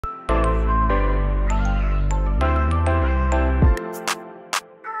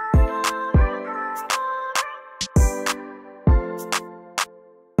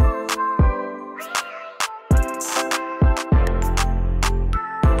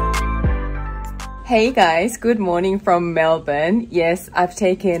Hey guys, good morning from Melbourne. Yes, I've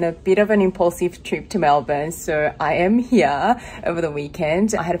taken a bit of an impulsive trip to Melbourne, so I am here over the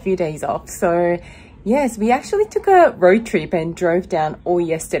weekend. I had a few days off, so yes, we actually took a road trip and drove down all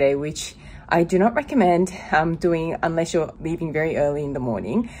yesterday, which I do not recommend doing unless you're leaving very early in the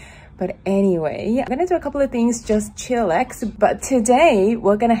morning. But anyway, I'm gonna do a couple of things, just chillax. But today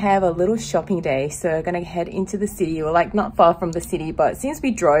we're gonna have a little shopping day. So we're gonna head into the city. We're like not far from the city, but since we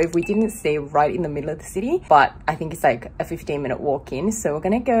drove, we didn't stay right in the middle of the city. But I think it's like a 15-minute walk in. So we're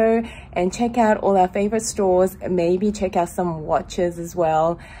gonna go and check out all our favorite stores, maybe check out some watches as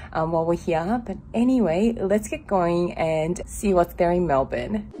well while we're here. But anyway, let's get going and see what's there in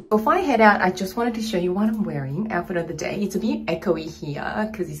Melbourne. Before I head out, I just wanted to show you what I'm wearing, outfit of the day. It's a bit echoey here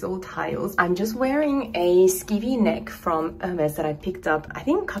because it's all tiles. I'm just wearing a skivvy neck from Hermès that I picked up, I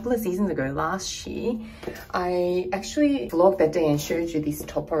think a couple of seasons ago, last year. I actually vlogged that day and showed you this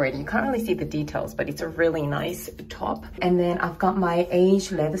top already. You can't really see the details, but it's a really nice top. And then I've got my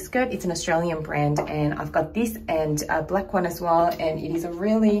Age leather skirt. It's an Australian brand, and I've got this and a black one as well. And it is a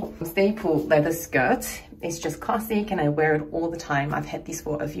really staple leather skirt. It's just classic and I wear it all the time. I've had this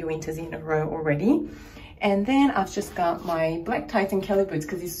for a few winters in a row already. And then I've just got my black tights and Kelly boots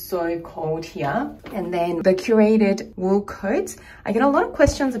because it's so cold here. And then the curated wool coat. I get a lot of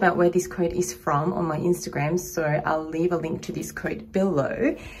questions about where this coat is from on my Instagram, so I'll leave a link to this coat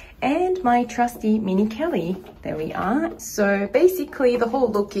below. And my trusty mini Kelly, there we are. So basically the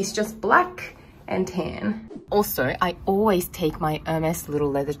whole look is just black and tan. Also, I always take my Hermès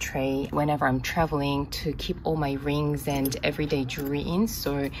little leather tray whenever I'm traveling to keep all my rings and everyday jewelry in.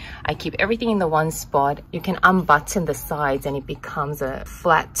 So I keep everything in the one spot. You can unbutton the sides and it becomes a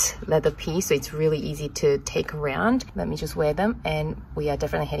flat leather piece. So it's really easy to take around. Let me just wear them and we are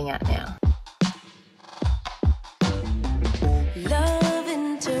definitely heading out now. Love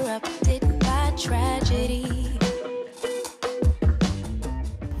interrupted by tragedy.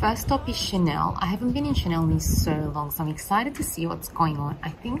 First stop is Chanel. I haven't been in Chanel in so long, so I'm excited to see what's going on. I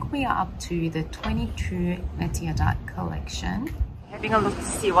think we are up to the 22 Métiers collection. Having a look to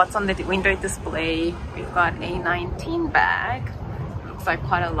see what's on the window display. We've got a 19 bag. Looks like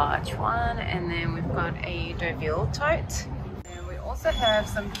quite a large one. And then we've got a Deauville tote. And we also have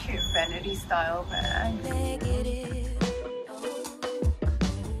some cute vanity style bags.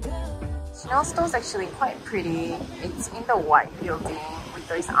 Chanel store is actually quite pretty. It's in the white building with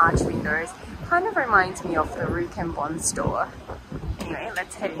those arch windows. Kind of reminds me of the Rue Cambon store. Anyway,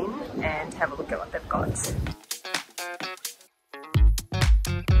 let's head in and have a look at what they've got.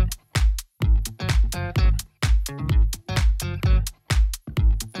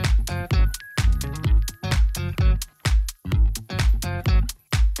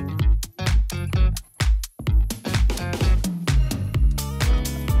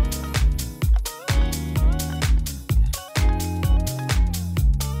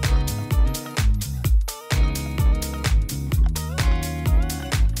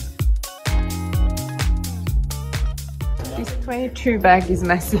 This 22 bag is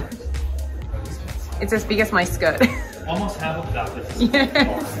massive. It's as big as my skirt. Almost half of that.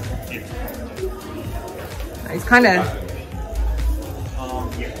 Yeah. It's kind of...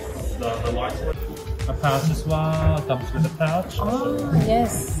 yes, the large one. A pouch as well, comes with a pouch. Oh,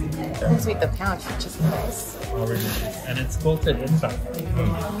 yes. It comes with the pouch, which is nice. Oh, really nice. And it's quilted inside.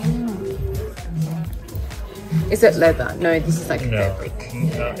 Is it leather? No, this is like fabric.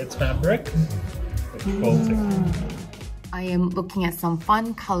 It's fabric. It's quilted. I am looking at some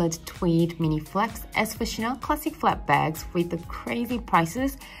fun coloured tweed mini flaps. As for Chanel classic flap bags with the crazy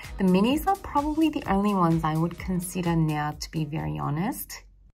prices, the minis are probably the only ones I would consider now, to be very honest.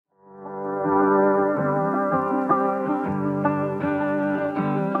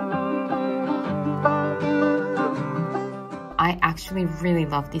 I actually really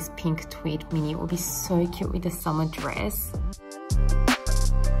love this pink tweed mini. It would be so cute with a summer dress.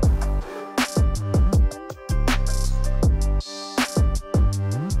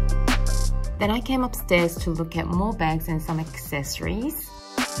 Then I came upstairs to look at more bags and some accessories.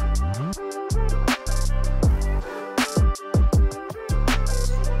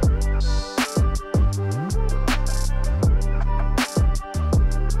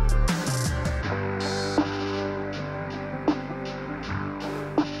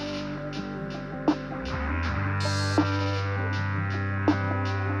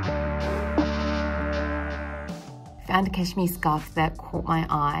 Found a cashmere scarf that caught my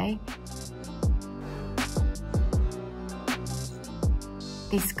eye.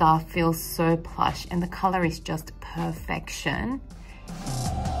 This scarf feels so plush and the color is just perfection.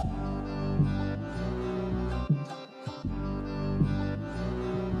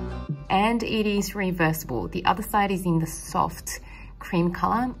 and it is reversible. The other side is in the soft cream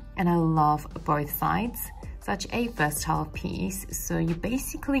color, and I love both sides. Such a versatile piece. So you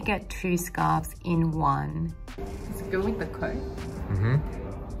basically get 2 scarves in one. Does it go with the coat? Mm-hmm.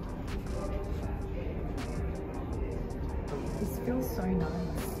 This feels so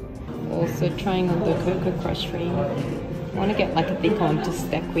nice. Also trying on the Cocoa Crush ring. I want to get like a thick one to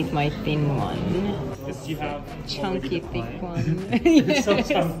stack with my thin one. Because you have chunky thick one. It's so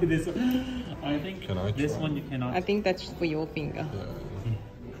chunky this one. I think this one you cannot. I think that's for your finger. Yeah.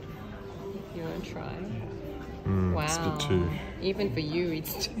 You want to try? Wow. It's the 2. Even for you,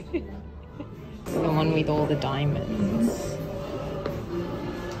 it's 2. The one with all the diamonds.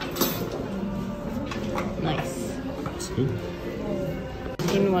 Nice. That's good.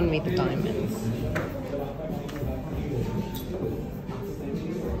 In one with the diamonds.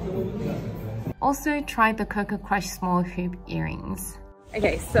 Also tried the Cocoa Crush small hoop earrings.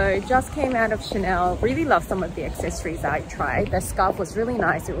 Okay, so just came out of Chanel. Really love some of the accessories I tried. The scarf was really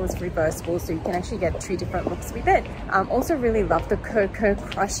nice. It was reversible, so you can actually get 2 different looks with it. Also really loved the Cocoa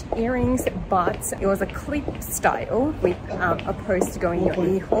Crush earrings, but it was a clip style with a purse to go in your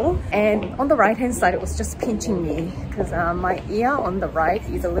ear hole. And on the right hand side, it was just pinching me because my ear on the right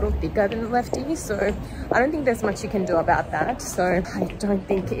is a little thicker than the left ear. So I don't think there's much you can do about that. So I don't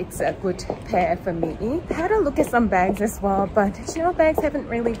think it's a good pair for me. I had a look at some bags as well, but Chanel bags haven't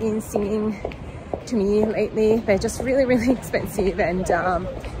really been singing to me lately. They're just really expensive, and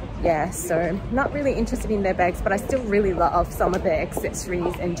yeah, so not really interested in their bags, but I still really love some of their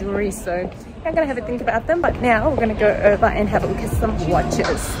accessories and jewelry, so I'm gonna have a think about them. But now we're gonna go over and have a look at some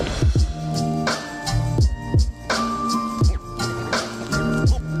watches.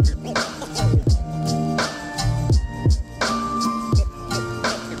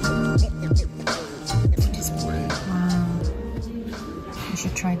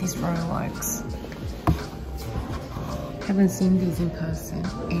 Try these Royal Oaks. Haven't seen these in person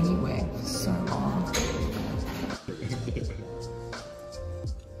anywhere for so long.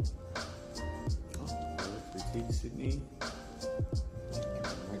 Sydney.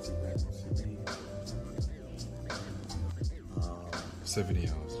 70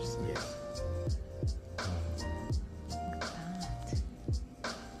 hours. Yes.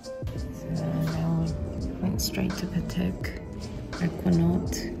 So now went straight to Patek.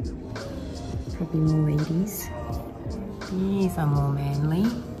 Aquanaut, probably more ladies. These are more manly.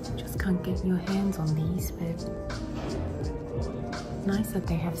 Just can't get your hands on these, but nice that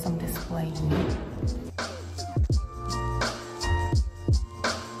they have some display here.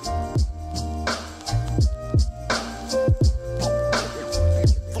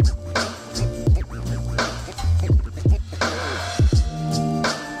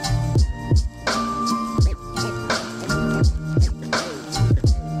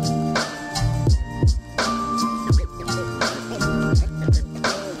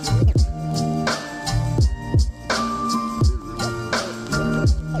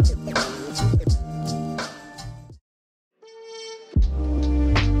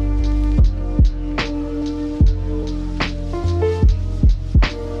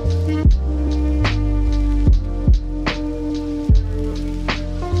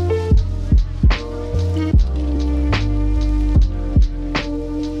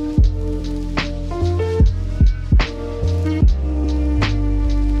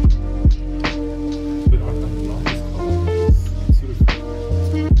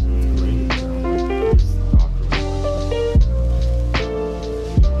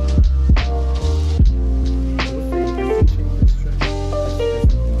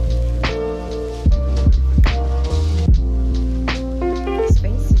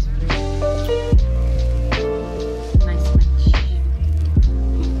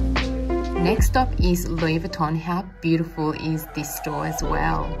 Next up is Louis Vuitton. How beautiful is this store as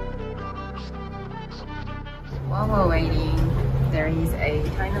well? While we're waiting, there is a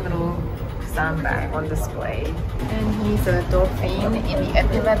tiny little sandbag on display. And here's a dolphin in the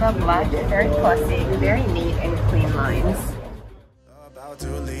epi leather black, very classic, very neat and clean lines. About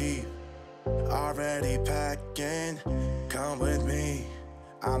to leave, already packing, come with me.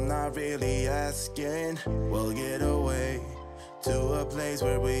 I'm not really asking, we'll get away to a place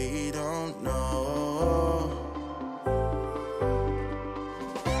where we don't know.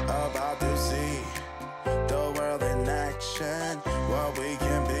 About to see the world in action, what we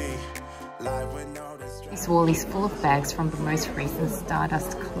can be, life with no distraction. This wall is full of bags from the most recent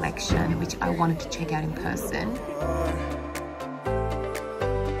Stardust collection, which I wanted to check out in person.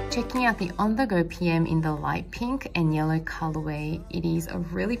 Checking out the On The Go PM in the light pink and yellow colorway. It is a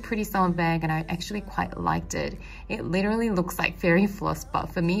really pretty summer bag and I actually quite liked it. It literally looks like fairy floss, but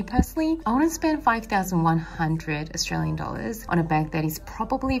for me personally, I wouldn't spend 5,100 Australian dollars on a bag that is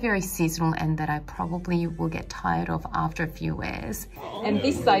probably very seasonal and that I probably will get tired of after a few wears. And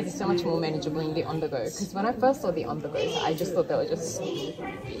this size is so much more manageable in the On The Go, because when I first saw the On The Go, I just thought they were just...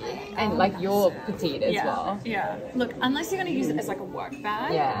 And like your petite as well. Yeah. Look, unless you're going to use it as like a work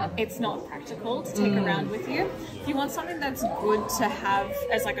bag, it's not practical to take around with you. If you want something that's good to have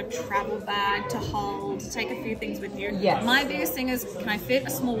as like a travel bag to hold, to take a few things with you. Yes. My biggest thing is, can I fit a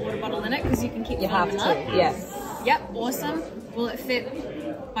small water bottle in it? Because you can keep filling up. Yes. Yep, awesome. Will it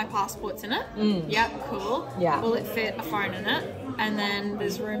fit my passports in it? Yep, cool. Yeah. Will it fit a phone in it? And then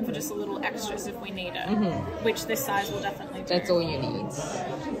there's room for just a little extras if we need it, which this size will definitely do. That's all you need.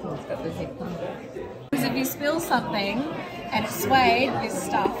 Because if you spill something and it's suede, it's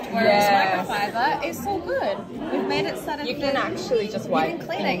stuffed, whereas microfiber is so good. We've made it so that you can actually just wipe. You can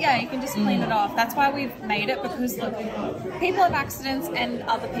clean it, you can just clean it off. That's why we've made it, because look, people have accidents and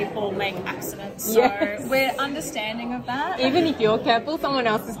other people make accidents. So we're understanding of that. Even if you're careful, someone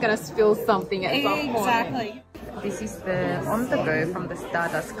else is going to spill something at some point. Exactly. This is the On The Go from the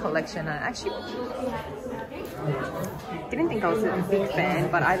Stardust collection. I actually didn't think I was a big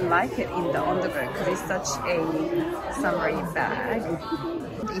fan, but I like it in the On The Go because it's such a summery bag.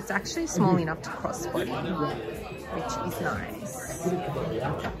 It's actually small enough to crossbody, which is nice.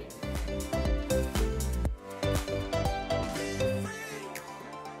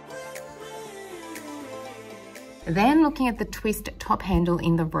 Then looking at the twist top handle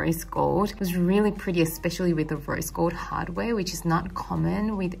in the rose gold, it was really pretty, especially with the rose gold hardware, which is not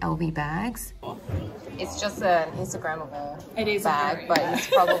common with LV bags. It's just an Instagrammable bag, but it's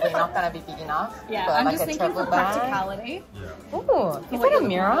probably not going to be big enough. Yeah, for I'm like just thinking for practicality. Ooh, is that a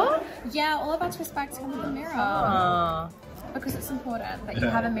mirror? Yeah, all of our twist bags come with a mirror. Because it's important that you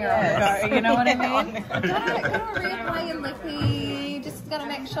have a mirror on the go, you know what I mean? Gotta reapply your lippy, just gotta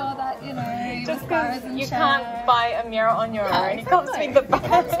make sure that, you know, just because you can't buy a mirror on your own, it comes with the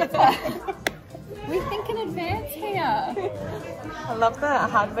bag. We think in advance here. I love the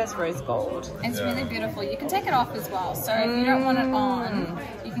hardware's rose gold. It's really beautiful. You can take it off as well, so if you don't want it on,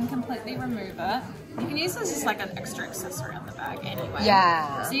 you can completely remove it. You can use this as like an extra accessory on the bag anyway.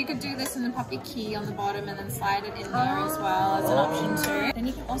 Yeah. So you could do this and then pop your key on the bottom and then slide it in there as well as an option too. Then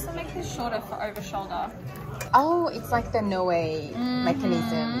you can also make this shorter for over shoulder. Oh, it's like the Noe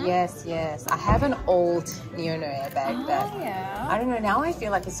mechanism. Yes, yes. I have an old Neo-Noe bag that, I don't know, now I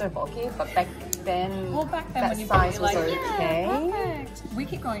feel like it's so bulky, but back then, that size was okay. Perfect. We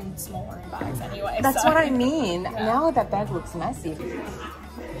keep going smaller in bags anyway. That's what I mean. Now that bag looks massive.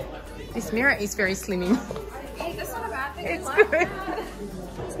 This mirror is very slimming. Hey, that's not a bad thing. It's good.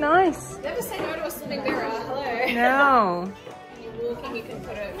 It's nice. Never say no to a slimming mirror. Hello. No. When you're walking, you can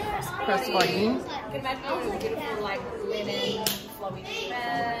put it crossbody. You can imagine it with beautiful like linen, flowy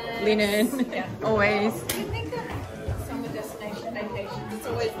thread. Linen. Yeah. Always. You think of summer destination vacations, it's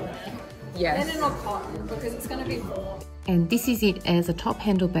always linen. Yes. Linen or cotton, because it's going to be warm. And this is it as a top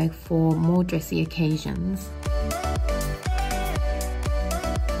handle bag for more dressy occasions.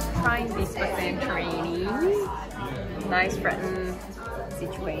 Trying this for Santorini. Nice Breton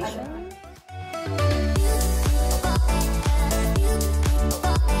situation.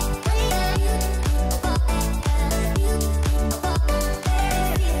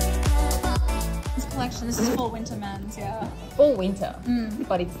 This collection, this is fall winter men's, Fall winter,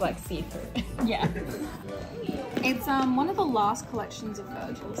 but it's like see-through. Yeah. It's one of the last collections of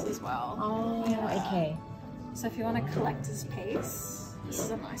Virgil's as well. Oh, okay. So if you want a collector's piece, this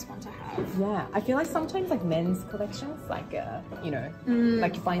is a nice one to have. Yeah, I feel like sometimes like men's collections, like, you know,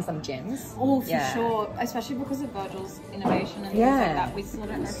 like you find some gems. Oh, for sure. Especially because of Virgil's innovation and things like that. We still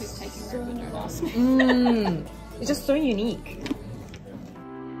don't know who's taking over, don't ask me. It's just so unique.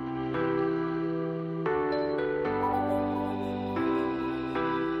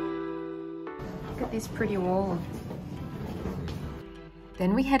 Look at this pretty wall.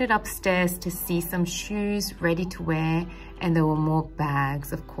 Then we headed upstairs to see some shoes ready to wear, and there were more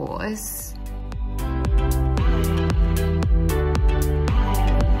bags, of course.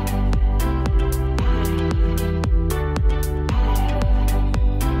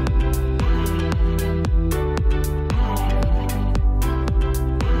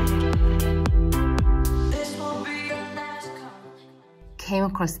 Came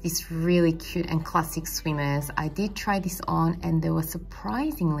across these really cute and classic swimmers. I did try this on and they were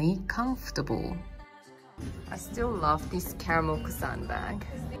surprisingly comfortable. I still love this caramel Kusan bag.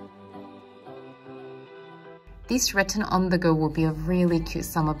 this rattan on the go will be a really cute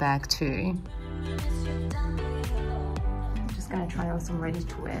summer bag too. Just gonna try on some ready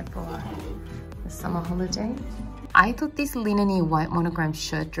to wear for the summer holiday. I thought this linen-y white monogram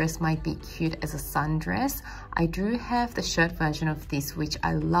shirt dress might be cute as a sundress. I do have the shirt version of this, which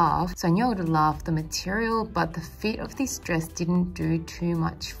I love, so I knew I would love the material, but the fit of this dress didn't do too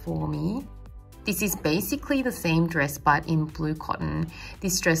much for me. This is basically the same dress but in blue cotton.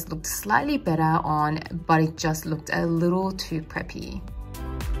 This dress looked slightly better on, but it just looked a little too preppy.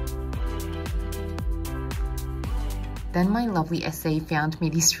 Then my lovely SA found me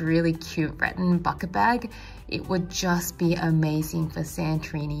this really cute rattan bucket bag. It would just be amazing for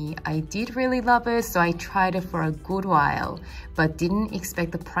Santorini. I did really love it, so I tried it for a good while, but didn't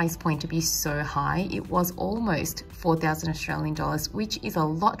expect the price point to be so high. It was almost 4,000 Australian dollars, which is a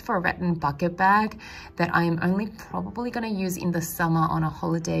lot for a rattan bucket bag that I am only probably gonna use in the summer on a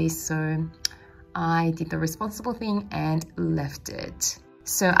holiday, so I did the responsible thing and left it.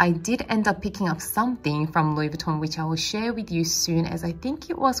 So I did end up picking up something from Louis Vuitton, which I will share with you soon, as I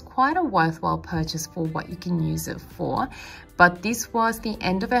think it was quite a worthwhile purchase for what you can use it for. But this was the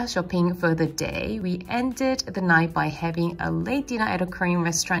end of our shopping for the day. We ended the night by having a late dinner at a Korean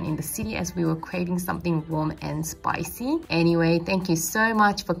restaurant in the city as we were craving something warm and spicy. Anyway, thank you so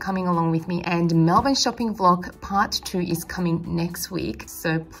much for coming along with me, and Melbourne shopping vlog part 2 is coming next week,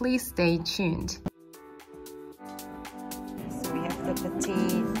 so please stay tuned. The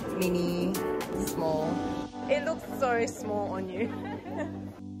petite, mini, small. It looks so small on you.